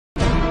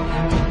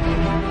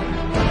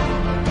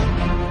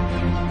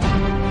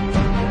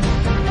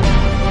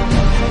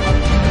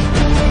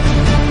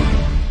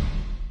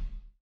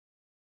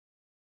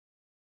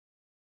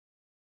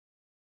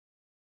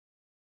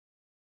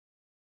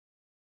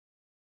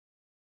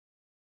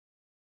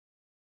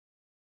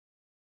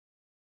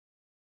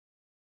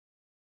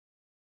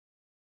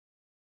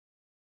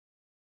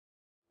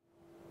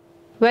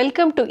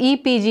Welcome to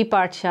EPG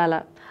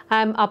Pathshala.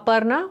 I am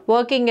Aparna,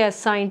 working as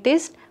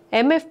scientist,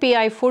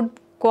 MFPI Food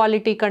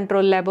Quality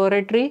Control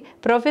Laboratory,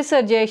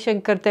 Professor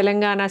Jayashankar,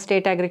 Telangana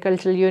State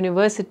Agricultural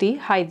University,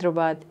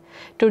 Hyderabad.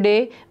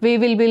 Today, we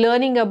will be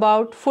learning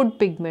about food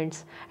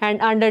pigments, and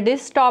under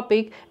this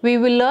topic, we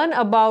will learn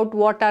about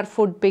what are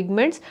food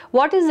pigments,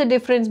 what is the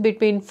difference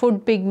between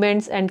food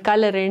pigments and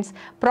colorants,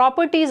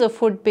 properties of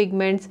food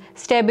pigments,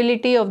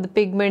 stability of the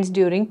pigments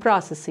during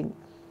processing.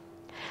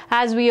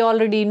 As we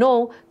already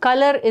know,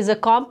 color is a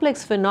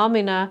complex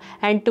phenomena,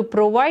 and to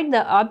provide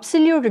the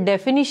absolute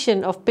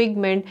definition of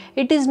pigment,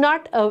 it is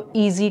not an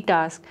easy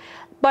task.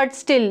 But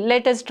still,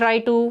 let us try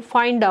to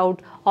find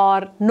out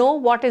or know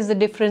what is the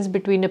difference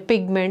between a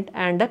pigment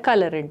and a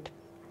colorant.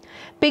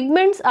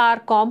 Pigments are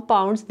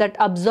compounds that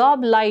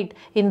absorb light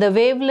in the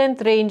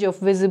wavelength range of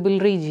visible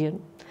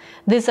region.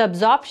 This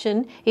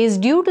absorption is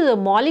due to the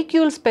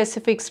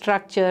molecule-specific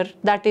structure,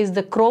 that is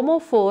the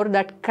chromophore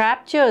that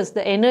captures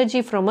the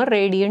energy from a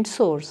radiant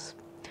source.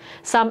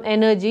 Some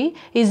energy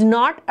is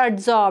not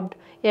absorbed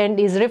and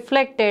is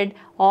reflected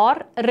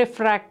or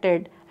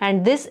refracted,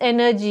 and this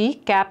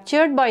energy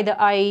captured by the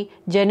eye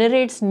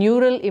generates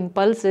neural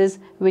impulses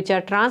which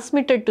are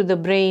transmitted to the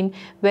brain,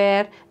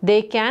 where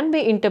they can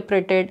be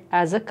interpreted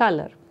as a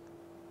color.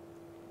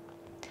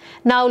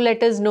 Now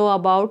let us know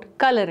about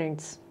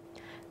colorants.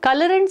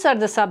 Colorants are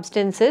the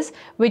substances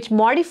which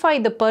modify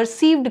the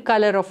perceived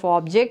color of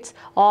objects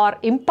or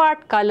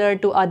impart color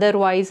to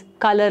otherwise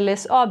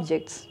colorless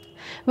objects.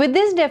 With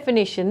this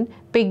definition,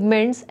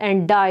 pigments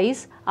and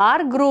dyes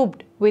are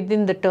grouped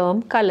within the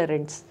term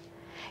colorants.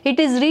 It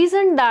is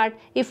reasoned that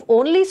if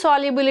only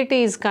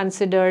solubility is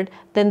considered,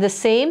 then the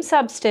same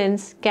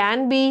substance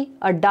can be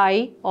a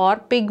dye or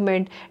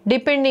pigment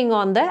depending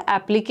on the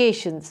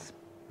applications.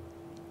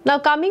 Now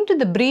coming to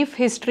the brief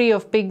history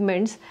of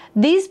pigments,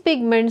 these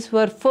pigments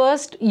were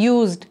first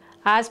used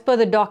as per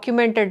the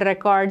documented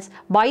records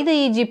by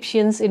the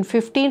Egyptians in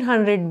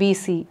 1500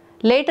 BC.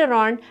 Later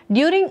on,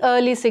 during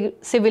early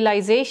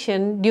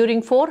civilization,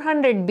 during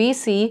 400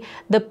 BC,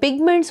 the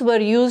pigments were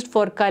used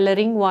for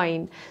coloring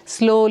wine.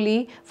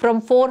 Slowly, from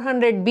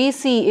 400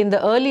 BC in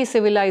the early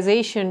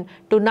civilization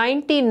to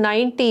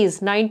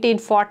 1990s,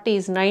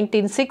 1940s,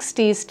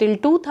 1960s till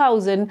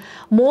 2000,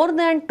 more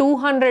than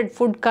 200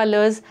 food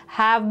colors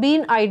have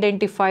been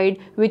identified,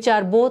 which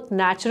are both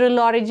natural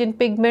origin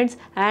pigments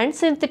and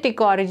synthetic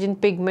origin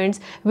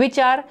pigments, which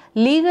are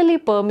legally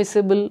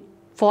permissible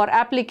for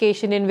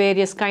application in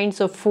various kinds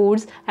of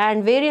foods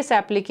and various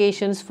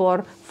applications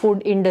for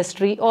food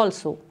industry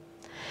also.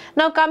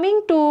 Now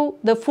coming to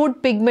the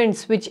food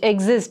pigments which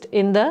exist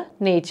in the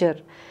nature.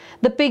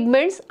 The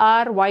pigments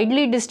are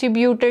widely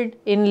distributed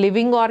in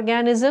living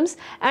organisms,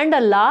 and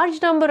a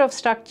large number of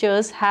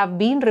structures have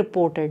been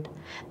reported.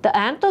 The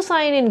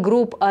anthocyanin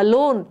group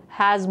alone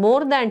has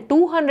more than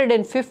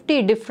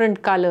 250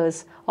 different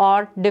colors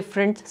or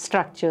different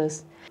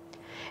structures.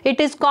 It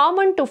is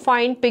common to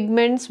find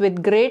pigments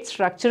with great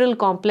structural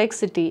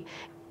complexity.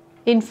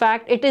 In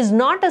fact, it is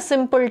not a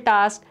simple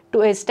task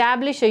to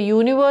establish a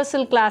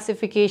universal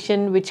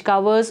classification which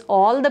covers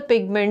all the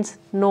pigments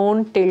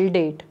known till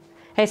date,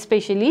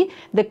 especially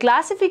the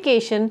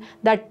classification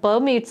that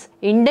permits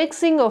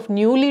indexing of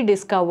newly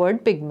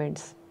discovered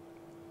pigments.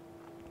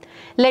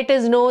 Let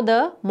us know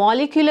the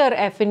molecular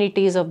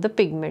affinities of the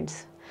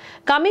pigments.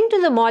 Coming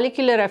to the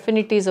molecular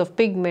affinities of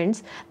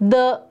pigments,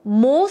 the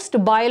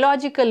most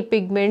biological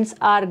pigments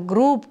are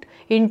grouped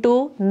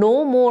into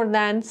no more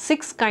than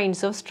 6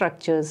 kinds of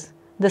structures.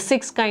 The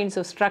 6 kinds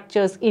of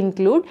structures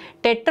include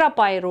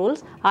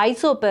tetrapyroles,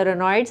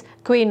 isoperonoids,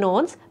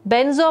 quinones,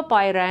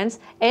 benzopyrans,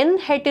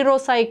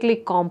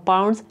 N-heterocyclic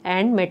compounds,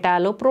 and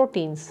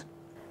metalloproteins.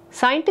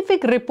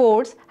 Scientific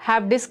reports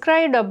have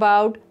described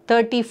about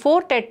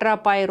 34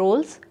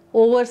 tetrapyroles,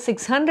 over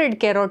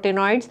 600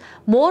 carotenoids,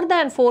 more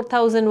than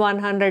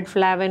 4,100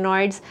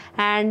 flavonoids,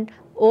 and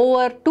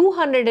over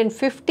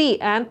 250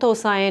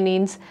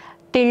 anthocyanins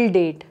till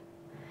date.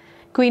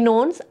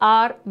 Quinones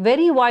are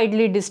very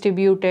widely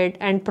distributed,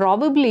 and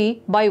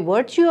probably by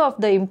virtue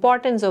of the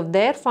importance of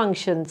their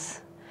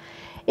functions.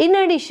 In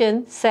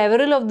addition,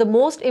 several of the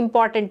most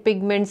important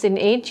pigments in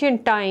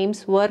ancient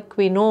times were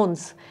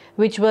quinones,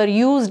 which were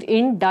used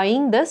in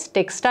dyeing the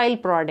textile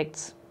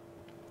products.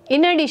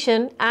 In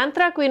addition,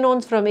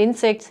 anthraquinones from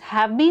insects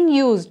have been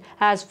used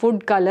as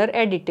food color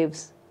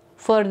additives.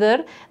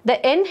 Further,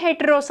 the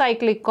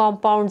N-heterocyclic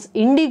compounds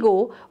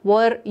indigo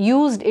were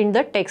used in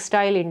the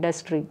textile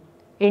industry.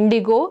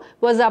 Indigo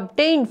was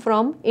obtained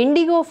from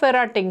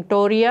Indigofera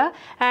tinctoria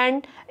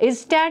and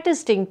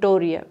Istatus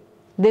tinctoria.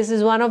 This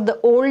is one of the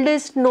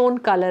oldest known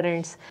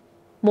colorants.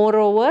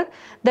 Moreover,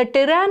 the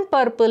Tyran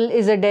purple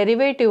is a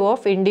derivative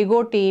of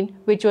indigotine,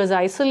 which was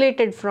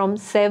isolated from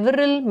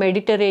several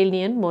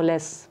Mediterranean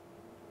mollusks.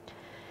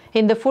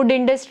 In the food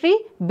industry,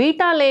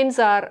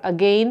 beta-alanes are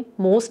again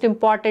most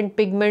important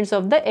pigments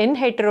of the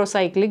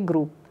N-heterocyclic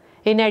group.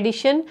 In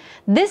addition,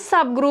 this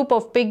subgroup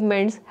of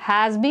pigments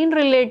has been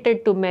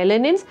related to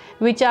melanins,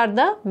 which are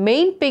the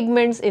main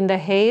pigments in the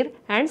hair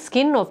and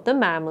skin of the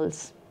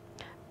mammals.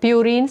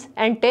 Purines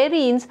and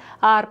terrenes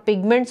are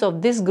pigments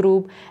of this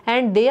group,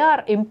 and they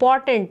are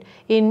important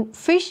in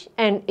fish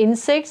and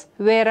insects,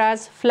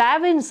 whereas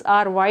flavins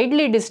are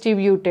widely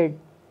distributed.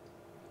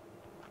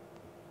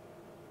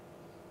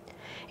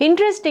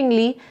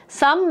 Interestingly,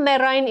 some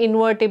marine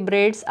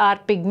invertebrates are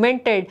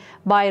pigmented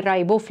by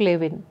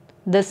riboflavin.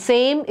 The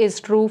same is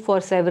true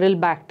for several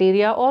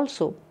bacteria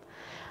also.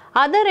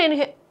 Other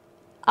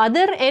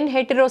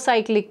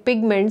N-heterocyclic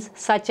pigments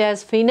such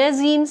as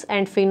phenazines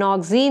and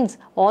phenoxenes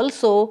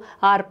also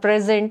are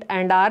present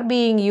and are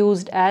being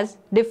used as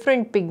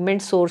different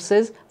pigment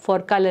sources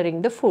for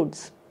coloring the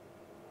foods.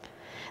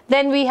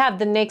 Then we have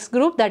the next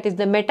group, that is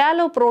the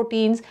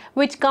metalloproteins,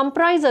 which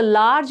comprise a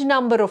large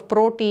number of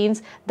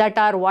proteins that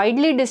are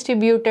widely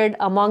distributed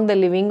among the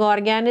living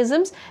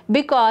organisms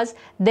because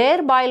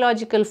their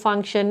biological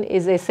function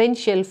is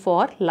essential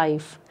for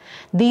life.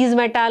 These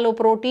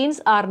metalloproteins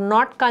are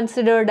not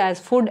considered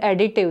as food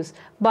additives,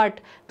 but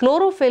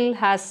chlorophyll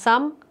has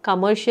some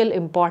commercial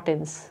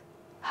importance.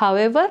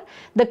 However,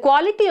 the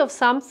quality of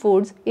some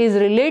foods is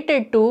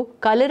related to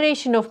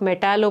coloration of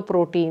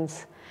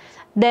metalloproteins.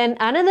 Then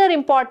another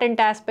important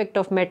aspect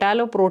of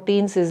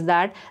metalloproteins is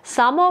that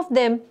some of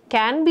them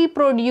can be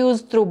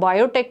produced through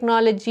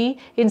biotechnology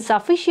in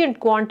sufficient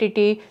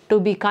quantity to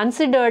be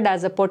considered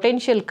as a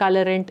potential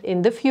colorant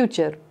in the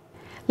future.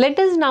 Let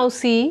us now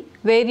see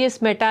various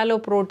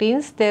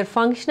metalloproteins, their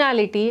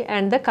functionality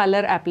and the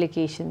color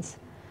applications.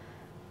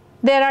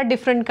 There are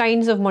different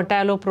kinds of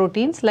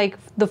metalloproteins, like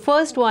the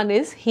first one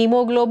is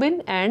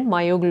hemoglobin and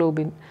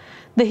myoglobin.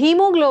 The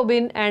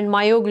hemoglobin and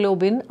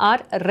myoglobin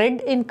are red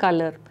in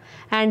color,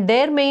 and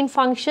their main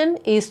function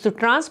is to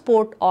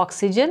transport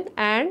oxygen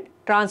and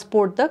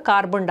transport the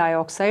carbon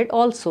dioxide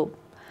also.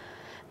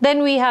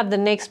 Then we have the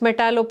next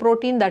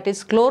metalloprotein, that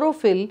is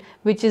chlorophyll,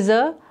 which is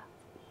a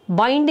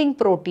binding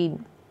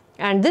protein,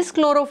 and this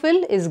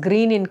chlorophyll is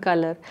green in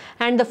color,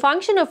 and the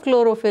function of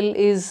chlorophyll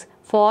is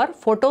for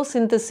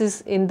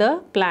photosynthesis in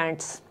the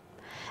plants.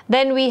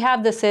 Then we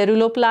have the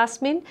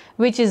ceruloplasmin,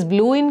 which is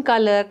blue in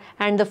color,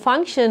 and the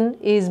function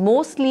is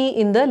mostly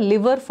in the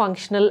liver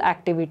functional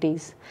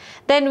activities.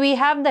 Then we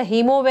have the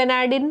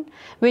hemovanadin,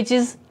 which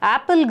is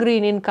apple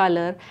green in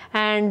color,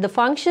 and the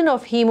function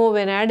of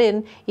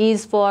hemovanadin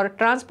is for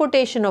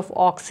transportation of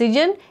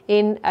oxygen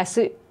in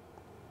acidic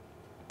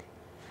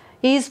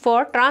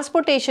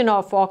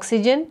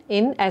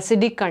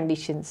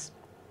conditions.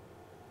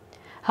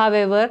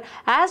 However,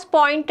 as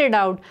pointed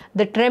out,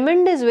 the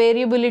tremendous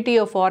variability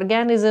of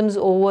organisms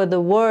over the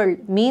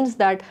world means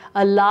that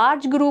a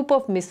large group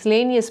of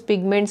miscellaneous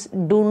pigments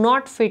do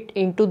not fit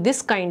into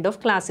this kind of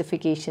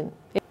classification.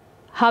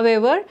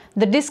 However,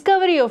 the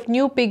discovery of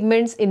new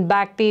pigments in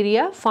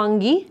bacteria,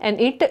 fungi and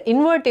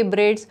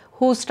invertebrates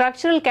whose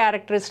structural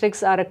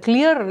characteristics are a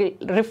clear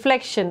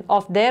reflection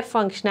of their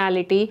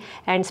functionality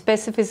and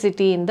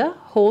specificity in the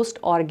host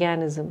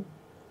organism.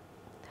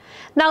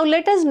 Now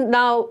let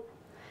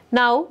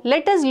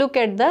us look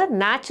at the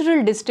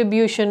natural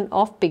distribution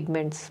of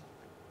pigments.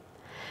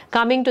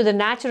 Coming to the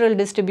natural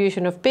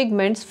distribution of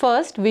pigments,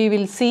 first we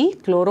will see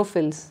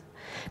chlorophylls.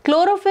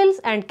 Chlorophylls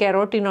and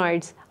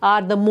carotenoids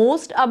are the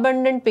most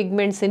abundant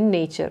pigments in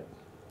nature.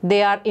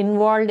 They are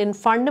involved in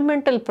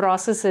fundamental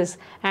processes,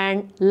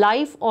 and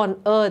life on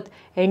Earth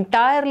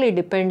entirely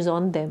depends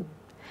on them.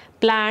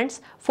 Plants,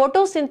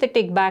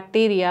 photosynthetic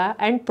bacteria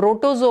and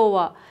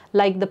protozoa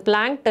like the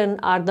plankton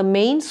are the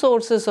main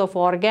sources of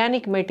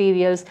organic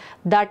materials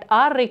that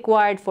are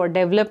required for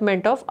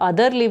development of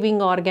other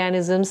living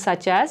organisms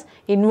such as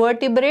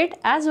invertebrate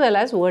as well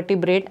as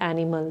vertebrate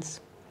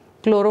animals.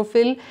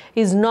 Chlorophyll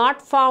is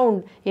not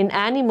found in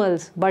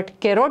animals, but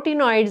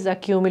carotenoids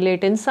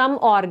accumulate in some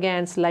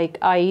organs like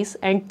eyes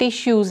and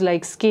tissues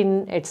like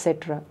skin,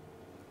 etc.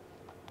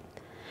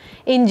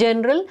 In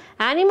general,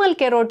 animal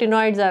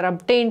carotenoids are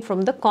obtained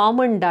from the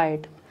common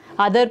diet.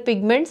 Other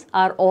pigments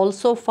are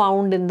also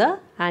found in the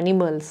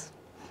animals,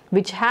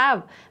 which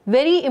have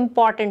very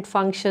important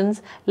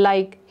functions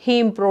like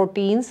heme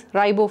proteins,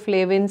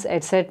 riboflavins,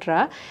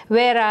 etc.,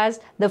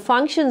 whereas the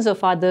functions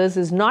of others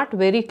is not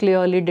very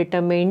clearly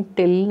determined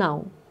till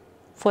now.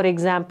 For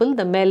example,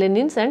 the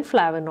melanins and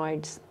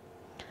flavonoids.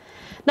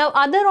 Now,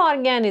 other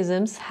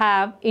organisms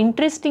have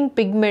interesting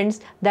pigments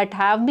that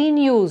have been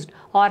used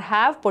or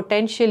have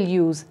potential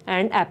use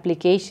and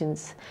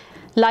applications.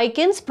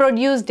 Lichens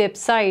produce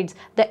dipsides,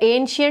 the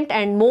ancient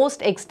and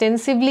most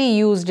extensively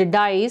used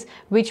dyes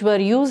which were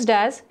used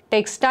as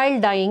textile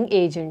dyeing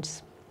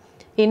agents.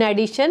 In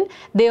addition,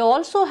 they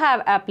also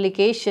have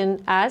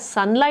application as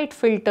sunlight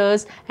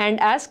filters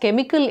and as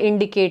chemical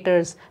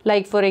indicators,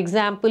 like for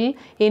example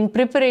in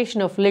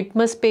preparation of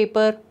litmus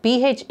paper,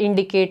 pH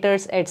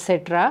indicators,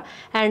 etc.,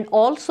 and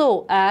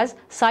also as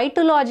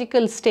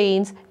cytological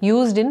stains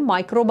used in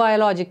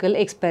microbiological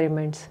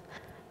experiments.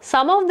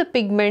 Some of the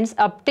pigments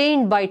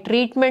obtained by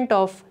treatment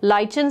of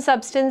lichen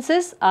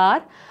substances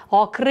are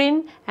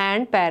ochrin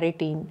and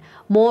paratine.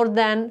 More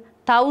than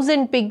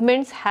 1,000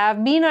 pigments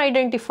have been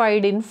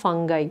identified in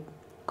fungi.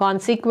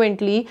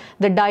 Consequently,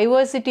 the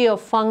diversity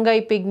of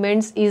fungi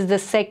pigments is the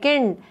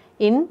second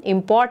in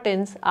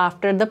importance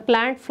after the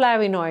plant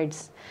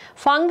flavonoids.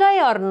 Fungi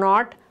are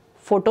not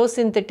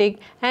photosynthetic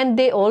and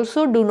they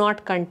also do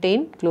not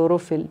contain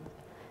chlorophyll.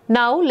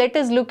 Now let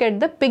us look at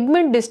the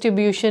pigment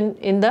distribution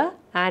in the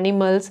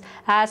animals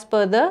as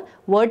per the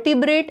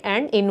vertebrate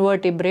and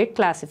invertebrate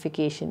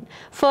classification.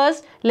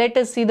 First, let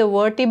us see the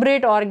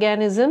vertebrate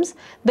organisms.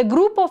 The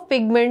group of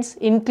pigments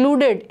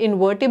included in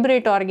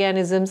vertebrate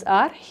organisms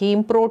are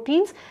heme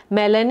proteins,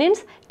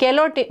 melanins,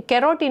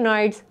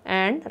 carotenoids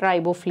and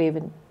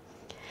riboflavin.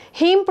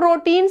 Heme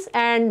proteins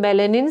and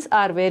melanins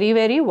are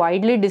very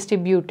widely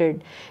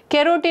distributed.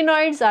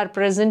 Carotenoids are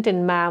present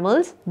in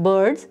mammals,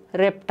 birds,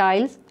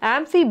 reptiles,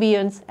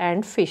 amphibians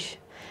and fish.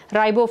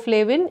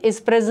 Riboflavin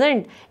is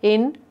present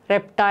in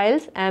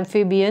reptiles,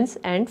 amphibians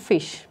and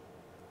fish.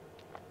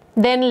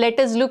 Then let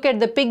us look at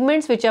the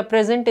pigments which are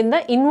present in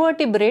the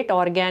invertebrate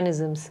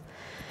organisms.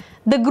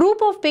 The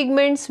group of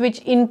pigments which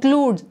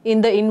includes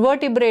in the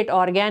invertebrate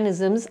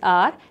organisms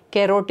are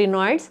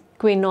carotenoids,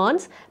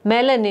 quinones,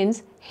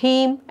 melanins,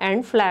 heme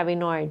and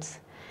flavonoids.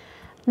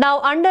 Now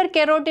under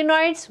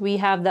carotenoids we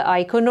have the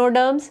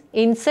echinoderms,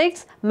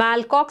 insects,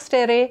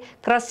 malcoxterrae,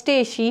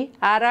 crustacea,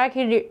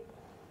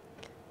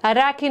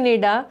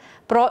 arachnida,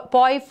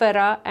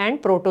 poifera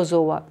and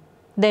protozoa.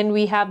 Then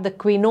we have the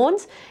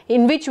quinones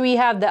in which we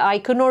have the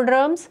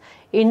echinoderms,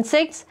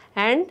 insects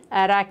and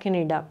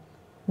arachnida.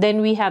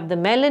 Then we have the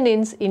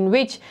melanins in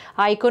which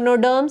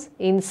echinoderms,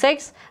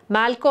 insects,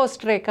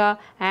 malcoxterrae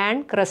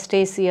and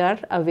crustacea are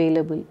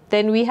available.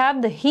 Then we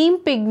have the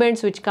heme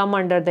pigments which come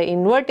under the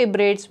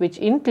invertebrates which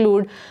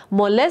include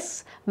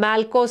mollusks,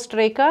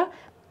 malcoxterrae,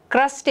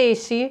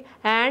 crustacea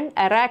and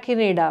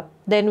arachnida.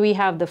 Then we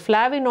have the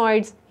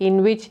flavonoids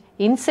in which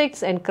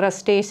insects and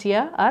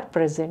crustacea are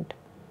present.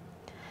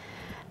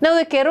 Now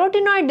the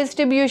carotenoid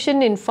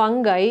distribution in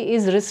fungi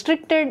is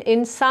restricted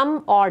in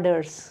some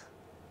orders.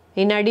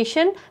 In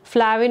addition,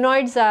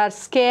 flavonoids are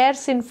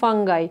scarce in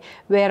fungi,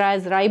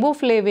 whereas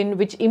riboflavin,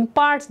 which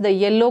imparts the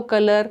yellow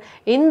color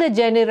in the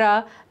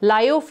genera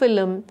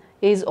Liophyllum,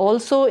 is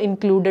also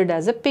included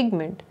as a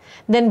pigment.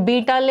 Then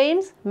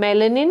betalains,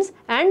 melanins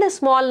and a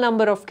small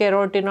number of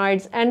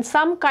carotenoids and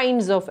some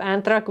kinds of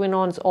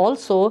anthraquinones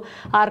also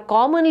are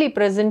commonly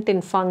present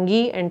in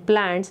fungi and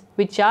plants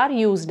which are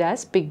used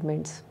as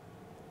pigments.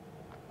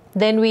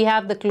 Then we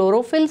have the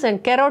chlorophylls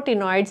and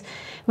carotenoids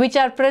which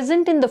are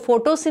present in the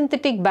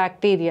photosynthetic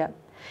bacteria.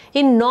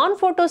 In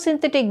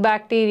non-photosynthetic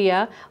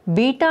bacteria,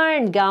 beta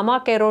and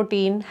gamma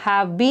carotene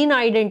have been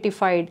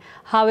identified.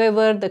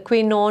 However, the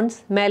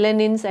quinones,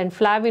 melanins and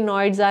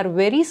flavonoids are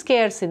very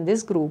scarce in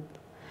this group.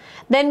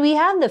 Then we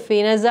have the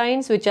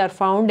phenazines which are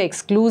found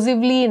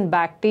exclusively in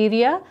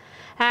bacteria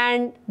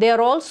and they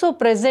are also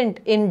present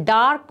in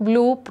dark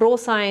blue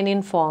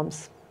procyanin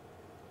forms.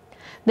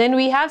 Then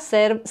we have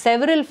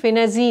several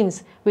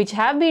phenazines which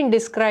have been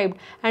described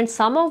and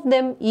some of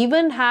them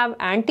even have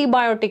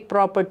antibiotic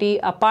property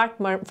apart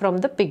from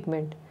the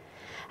pigment.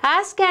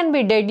 As can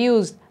be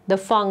deduced, the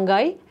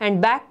fungi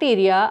and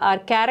bacteria are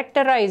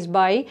characterized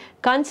by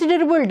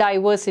considerable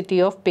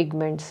diversity of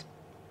pigments.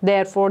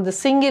 Therefore, the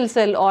single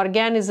cell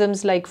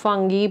organisms like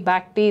fungi,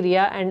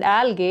 bacteria and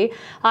algae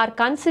are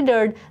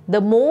considered the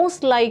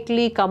most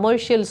likely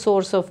commercial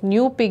source of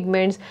new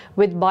pigments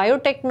with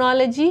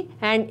biotechnology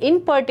and in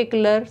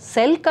particular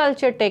cell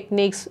culture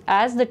techniques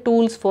as the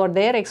tools for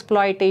their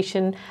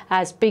exploitation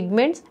as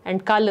pigments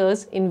and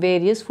colors in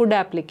various food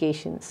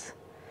applications.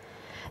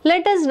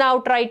 Let us now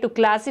try to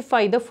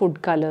classify the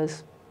food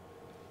colors.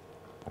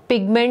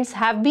 Pigments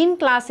have been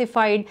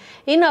classified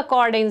in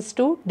accordance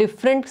to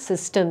different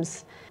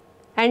systems.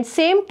 And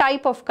same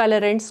type of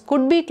colorants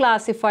could be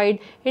classified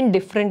in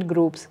different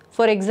groups.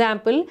 For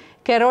example,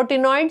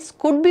 carotenoids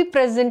could be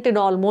present in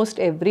almost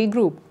every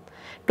group.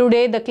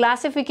 Today, the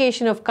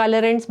classification of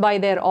colorants by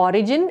their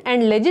origin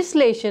and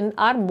legislation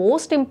are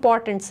most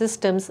important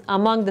systems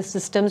among the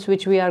systems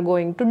which we are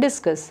going to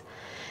discuss.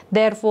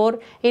 Therefore,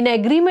 in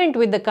agreement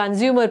with the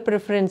consumer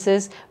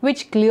preferences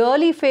which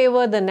clearly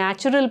favor the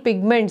natural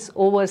pigments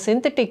over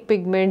synthetic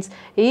pigments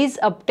is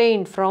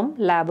obtained from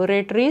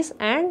laboratories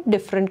and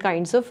different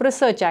kinds of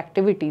research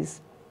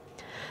activities.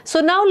 So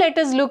now let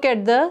us look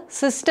at the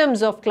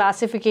systems of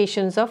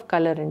classifications of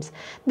colorants.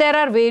 There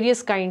are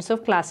various kinds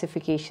of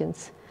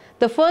classifications.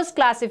 The first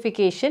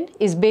classification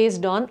is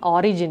based on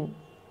origin.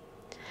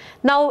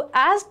 Now,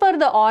 as per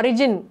the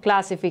origin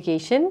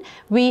classification,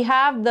 we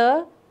have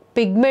the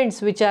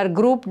pigments which are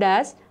grouped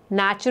as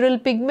natural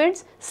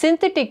pigments,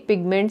 synthetic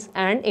pigments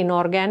and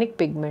inorganic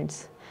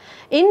pigments.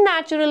 In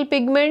natural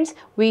pigments,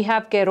 we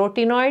have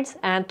carotenoids,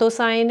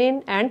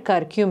 anthocyanin and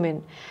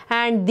curcumin,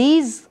 and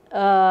these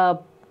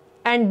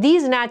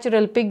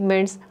natural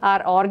pigments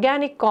are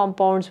organic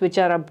compounds which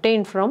are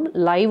obtained from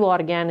live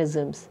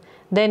organisms.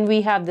 Then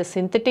we have the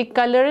synthetic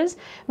colorants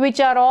which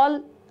are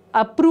all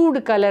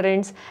approved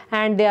colorants,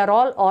 and they are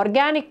all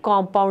organic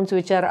compounds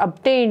which are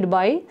obtained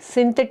by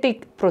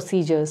synthetic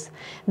procedures.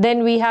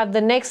 Then we have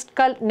the next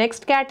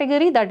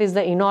category, that is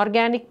the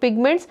inorganic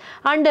pigments,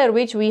 under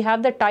which we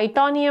have the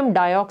titanium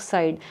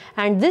dioxide,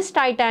 and this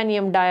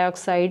titanium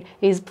dioxide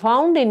is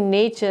found in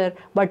nature,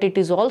 but it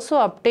is also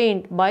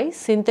obtained by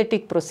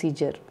synthetic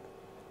procedure.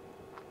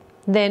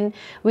 Then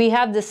we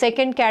have the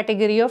second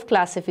category of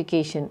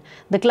classification,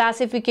 the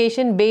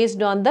classification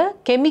based on the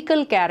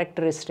chemical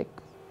characteristic.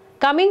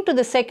 Coming to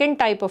the second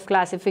type of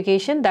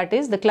classification, that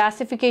is the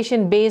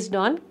classification based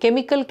on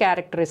chemical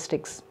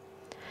characteristics.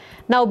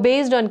 Now,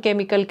 based on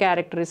chemical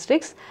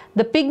characteristics,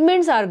 the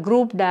pigments are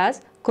grouped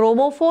as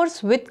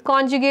chromophores with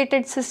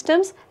conjugated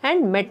systems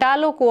and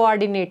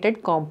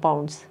metallo-coordinated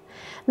compounds.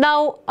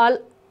 Now,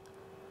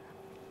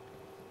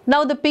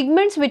 the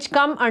pigments which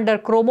come under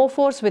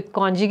chromophores with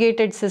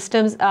conjugated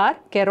systems are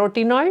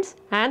carotenoids,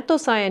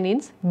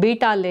 anthocyanins,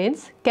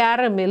 betalains,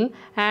 caramel,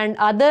 and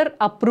other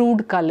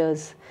approved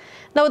colors.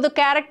 Now, the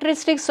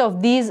characteristics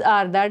of these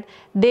are that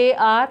they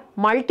are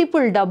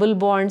multiple double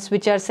bonds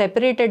which are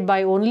separated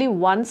by only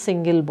one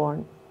single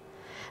bond.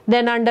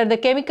 Then under the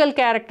chemical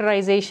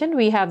characterization,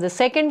 we have the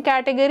second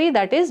category,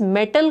 that is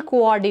metal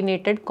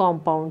coordinated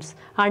compounds,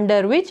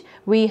 under which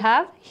we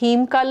have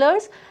heme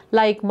colors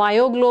like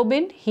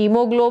myoglobin,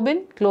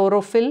 hemoglobin,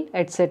 chlorophyll,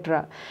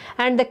 etc.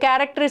 And the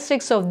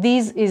characteristics of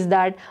these is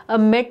that a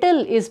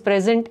metal is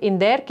present in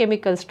their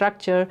chemical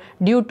structure,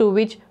 due to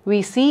which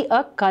we see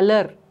a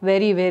color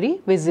very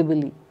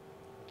visibly.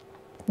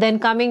 Then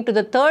coming to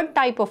the third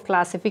type of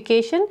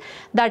classification,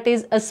 that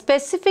is a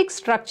specific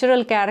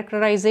structural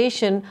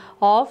characterization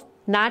of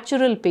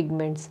natural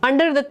pigments.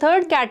 Under the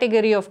third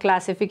category of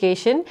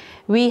classification,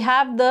 we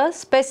have the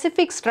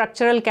specific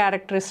structural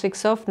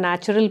characteristics of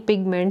natural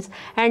pigments,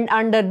 and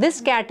under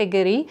this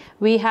category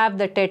we have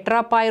the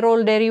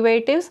tetrapyrrole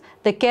derivatives,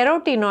 the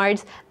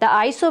carotenoids, the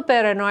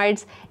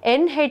isoperenoids,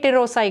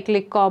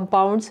 N-heterocyclic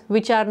compounds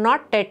which are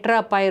not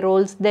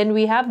tetrapyrroles, then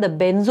we have the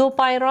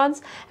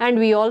benzopyrons, and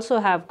we also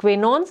have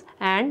quinones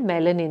and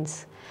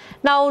melanins.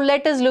 Now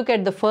let us look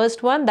at the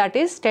first one, that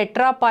is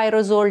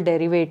tetrapyrrosole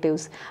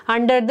derivatives.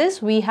 Under this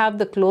we have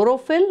the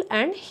chlorophyll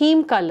and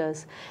heme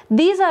colors.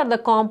 These are the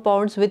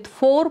compounds with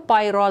 4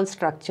 pyrrole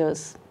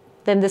structures.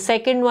 Then the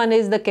second one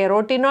is the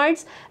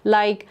carotenoids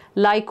like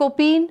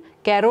lycopene,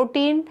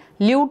 carotene,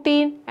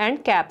 lutein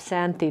and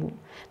capsanthin.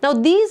 Now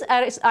these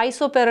are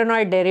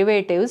isoperenoid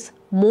derivatives.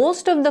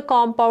 Most of the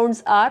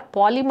compounds are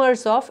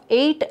polymers of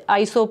 8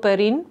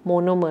 isoperene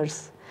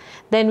monomers.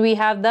 Then we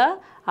have the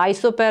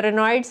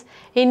isoperenoids,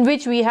 in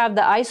which we have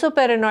the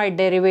isoperenoid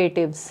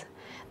derivatives.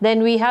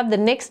 Then we have the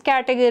next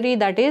category,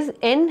 that is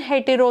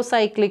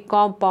N-heterocyclic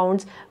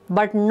compounds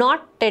but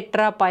not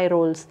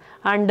tetrapyrroles.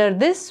 Under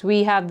this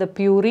we have the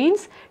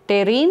purines,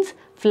 pterines,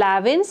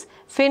 flavins,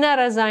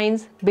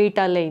 phenarazines,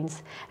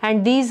 betalains,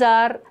 and these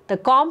are the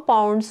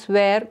compounds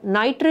where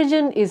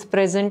nitrogen is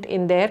present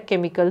in their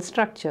chemical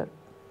structure.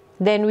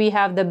 Then we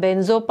have the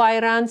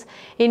benzopyrons,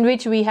 in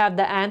which we have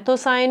the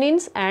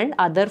anthocyanins and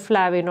other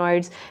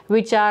flavonoids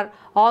which are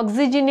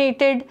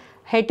oxygenated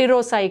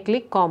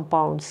heterocyclic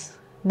compounds.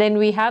 Then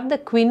we have the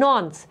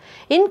quinones.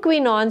 In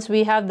quinones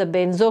we have the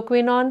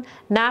benzoquinone,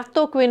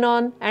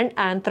 naphthoquinone and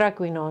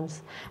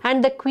anthraquinones.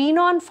 And the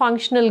quinone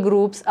functional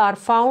groups are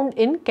found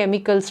in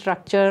chemical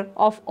structure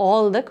of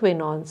all the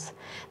quinones.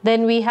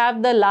 Then we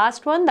have the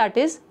last one, that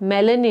is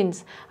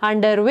melanins,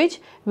 under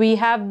which we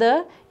have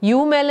the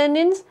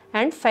eumelanins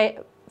and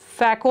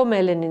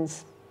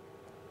phacomelanins.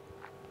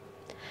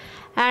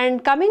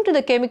 And coming to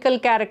the chemical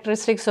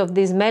characteristics of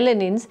these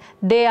melanins,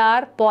 they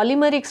are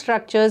polymeric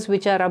structures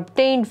which are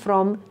obtained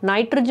from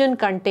nitrogen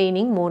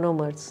containing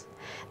monomers.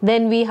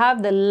 Then we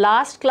have the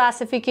last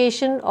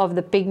classification of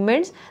the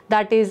pigments,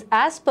 that is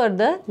as per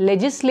the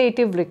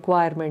legislative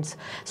requirements.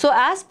 So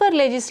as per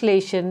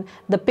legislation,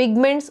 the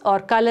pigments or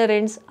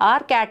colorants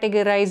are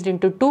categorized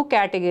into 2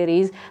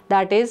 categories,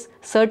 that is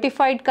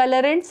certified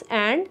colorants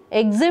and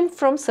exempt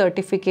from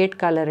certificate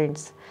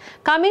colorants.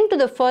 Coming to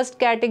the first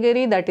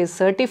category, that is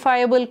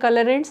certifiable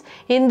colorants,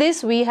 in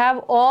this we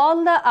have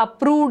all the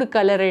approved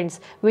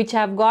colorants which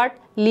have got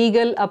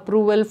legal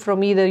approval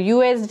from either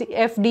US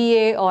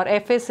FDA or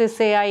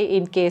FSSAI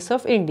in case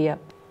of India.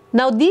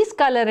 Now these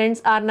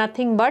colorants are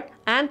nothing but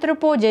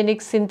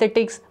anthropogenic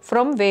synthetics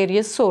from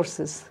various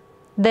sources.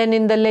 Then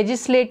in the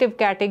legislative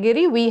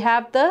category, we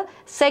have the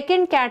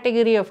second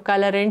category of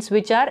colorants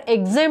which are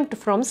exempt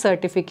from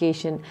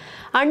certification.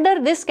 Under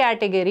this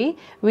category,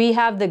 we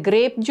have the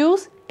grape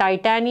juice,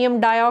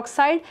 titanium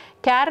dioxide,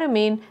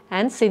 caramine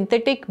and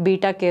synthetic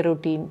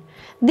beta-carotene.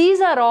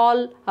 These are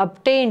all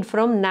obtained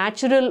from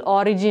natural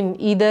origin,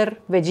 either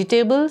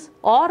vegetables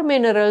or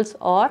minerals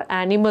or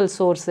animal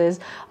sources,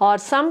 or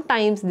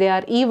sometimes they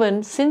are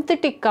even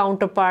synthetic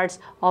counterparts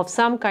of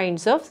some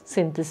kinds of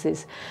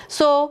synthesis.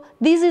 So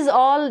this is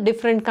all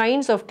different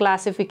kinds of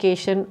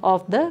classification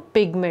of the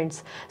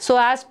pigments. So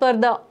as per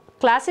the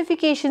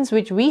classifications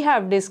which we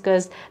have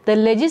discussed, the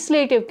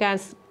legislative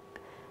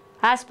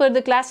As per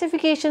the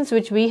classifications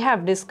which we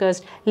have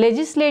discussed,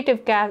 legislative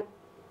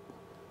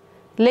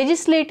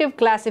Legislative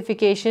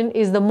classification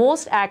is the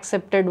most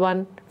accepted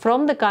one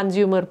from the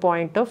consumer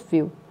point of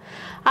view.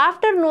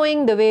 After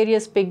knowing the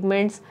various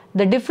pigments,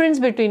 the difference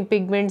between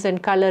pigments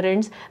and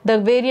colorants, the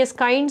various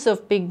kinds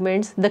of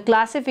pigments, the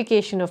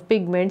classification of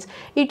pigments,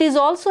 it is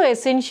also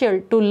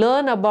essential to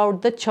learn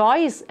about the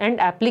choice and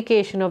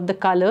application of the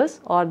colors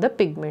or the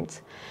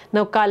pigments.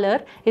 Now,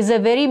 color is a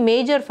very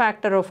major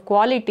factor of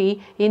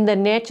quality in the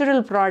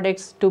natural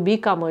products to be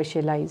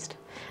commercialized.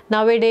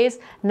 Nowadays,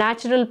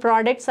 natural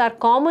products are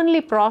commonly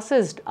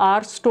processed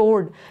or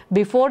stored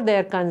before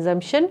their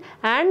consumption,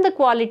 and the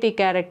quality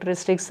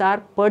characteristics are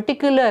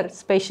particular,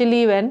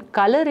 especially when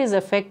color is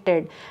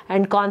affected,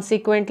 and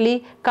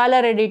consequently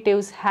color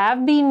additives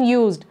have been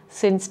used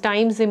since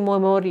times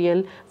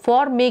immemorial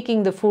for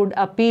making the food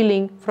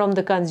appealing from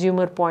the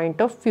consumer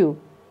point of view.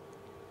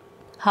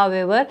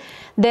 However,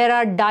 there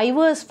are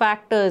diverse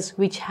factors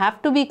which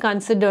have to be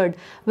considered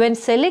when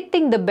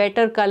selecting the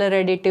better color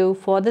additive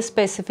for the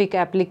specific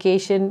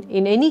application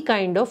in any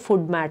kind of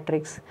food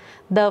matrix.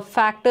 The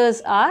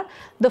factors are,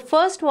 the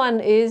first one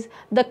is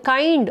the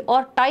kind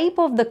or type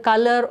of the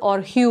color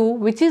or hue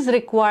which is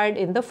required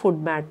in the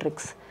food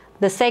matrix.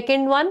 The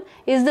second one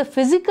is the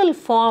physical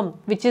form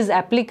which is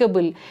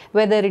applicable,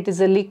 whether it is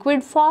a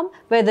liquid form,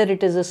 whether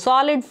it is a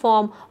solid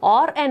form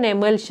or an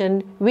emulsion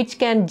which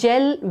can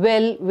gel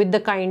well with the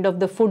kind of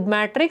the food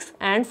matrix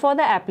and for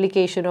the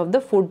application of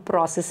the food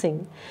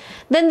processing.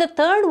 Then the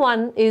third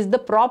one is the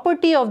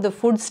property of the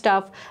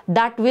foodstuff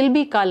that will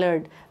be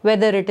colored,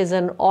 whether it is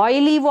an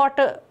oily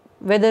matrix,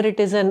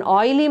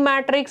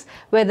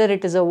 whether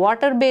it is a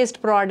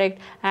water-based product,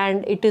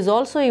 and it is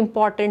also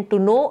important to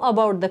know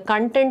about the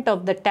content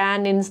of the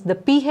tannins, the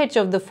pH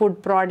of the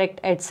food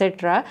product,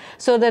 etc.,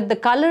 so that the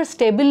color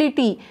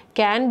stability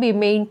can be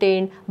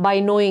maintained by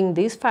knowing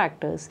these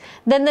factors.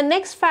 Then the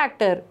next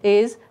factor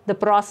is the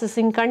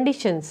processing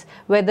conditions,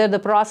 whether the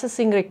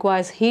processing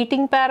requires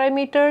heating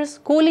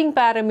parameters, cooling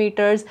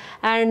parameters,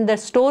 and the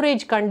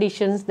storage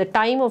conditions, the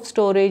time of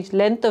storage,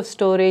 length of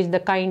storage, the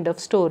kind of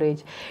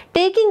storage.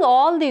 Taking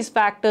all these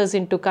factors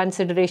into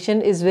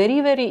consideration is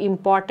very, very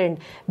important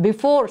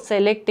before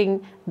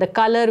selecting the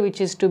color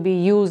which is to be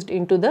used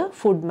into the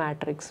food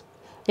matrix.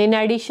 In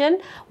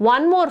addition,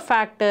 one more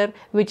factor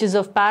which is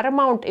of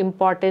paramount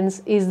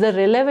importance is the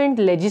relevant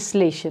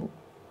legislation.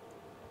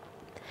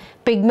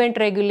 Pigment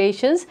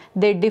regulations,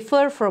 they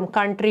differ from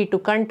country to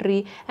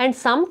country and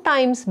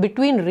sometimes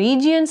between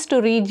regions to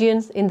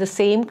regions in the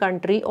same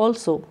country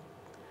also.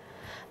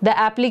 The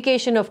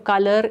application of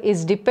color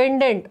is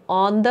dependent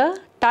on the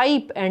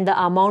type and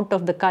the amount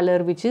of the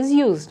color which is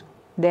used.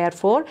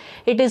 Therefore,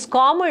 it is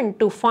common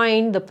to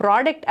find the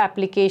product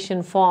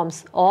application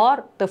forms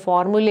or the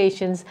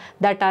formulations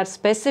that are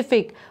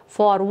specific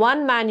for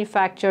one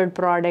manufactured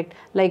product,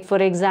 like for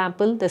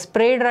example, the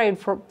spray-dried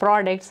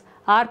products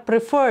are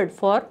preferred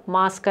for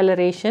mass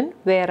coloration,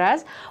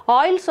 whereas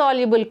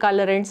oil-soluble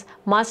colorants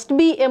must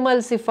be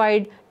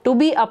emulsified to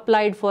be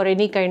applied for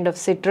any kind of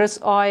citrus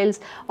oils,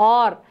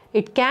 or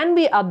it can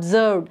be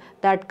observed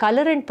that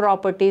colorant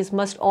properties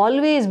must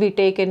always be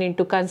taken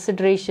into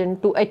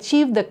consideration to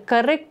achieve the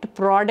correct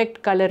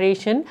product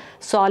coloration,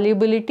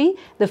 solubility,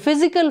 the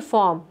physical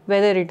form,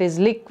 whether it is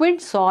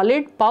liquid,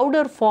 solid,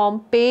 powder form,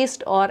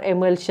 paste or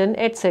emulsion,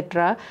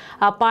 etc.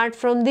 Apart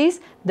from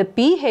this, the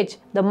pH,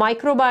 the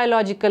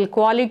microbiological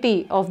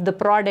quality of the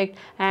product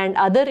and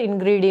other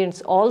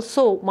ingredients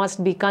also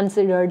must be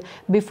considered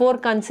before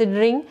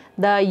considering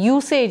the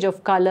usage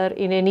of color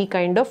in any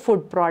kind of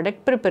food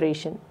product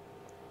preparation.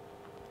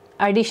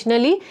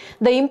 Additionally,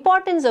 the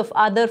importance of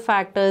other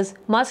factors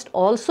must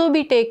also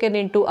be taken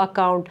into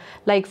account,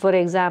 like for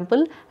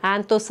example,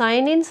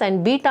 anthocyanins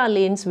and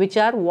betalains which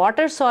are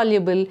water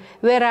soluble,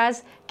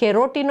 whereas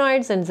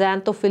carotenoids and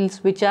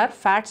xanthophylls which are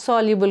fat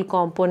soluble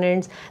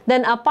components.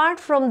 Then apart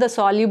from the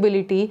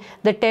solubility,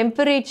 the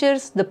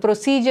temperatures, the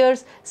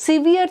procedures,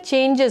 severe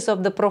changes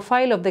of the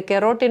profile of the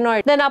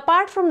carotenoid. Then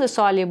apart from the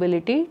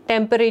solubility,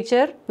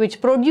 temperature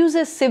which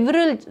produces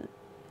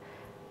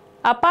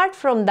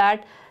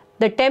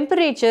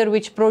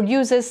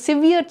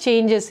severe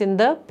changes in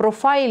the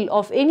profile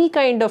of any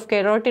kind of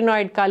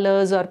carotenoid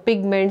colors or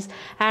pigments,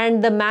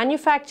 and the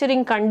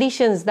manufacturing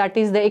conditions, that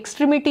is the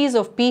extremities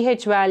of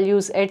pH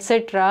values,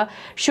 etc.,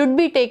 should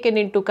be taken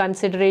into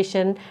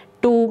consideration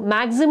to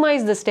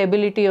maximize the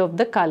stability of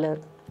the color.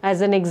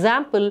 As an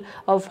example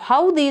of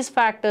how these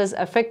factors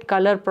affect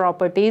color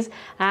properties,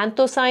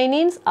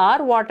 anthocyanins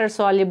are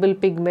water-soluble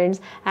pigments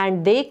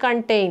and they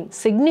contain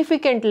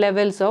significant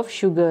levels of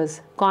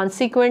sugars.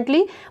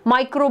 Consequently,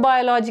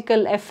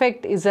 microbiological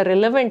effect is a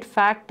relevant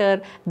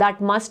factor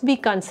that must be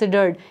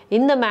considered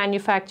in the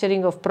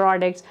manufacturing of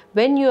products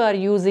when you are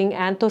using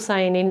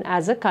anthocyanin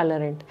as a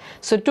colorant.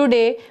 So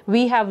today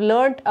we have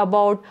learnt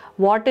about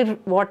what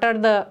are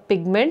the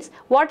pigments,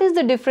 what is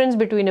the difference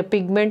between a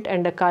pigment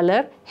and a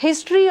color,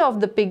 history of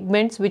the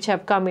pigments which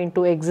have come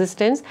into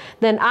existence.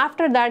 Then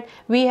after that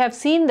we have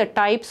seen the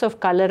types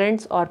of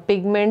colorants or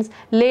pigments.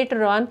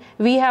 Later on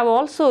we have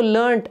also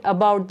learnt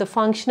about the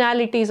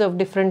functionalities of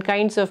different different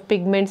kinds of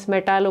pigments,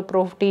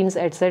 metalloproteins,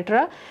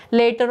 etc.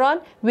 Later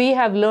on, we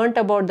have learnt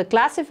about the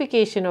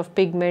classification of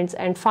pigments,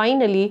 and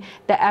finally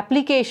the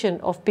application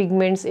of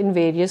pigments in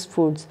various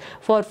foods.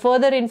 For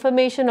further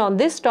information on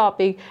this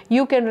topic,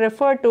 you can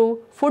refer to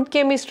food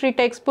chemistry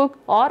textbook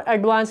or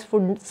advanced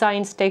food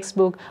science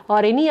textbook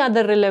or any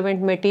other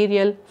relevant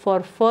material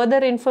for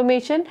further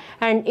information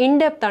and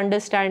in-depth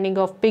understanding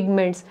of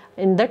pigments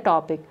in the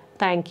topic.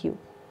 Thank you.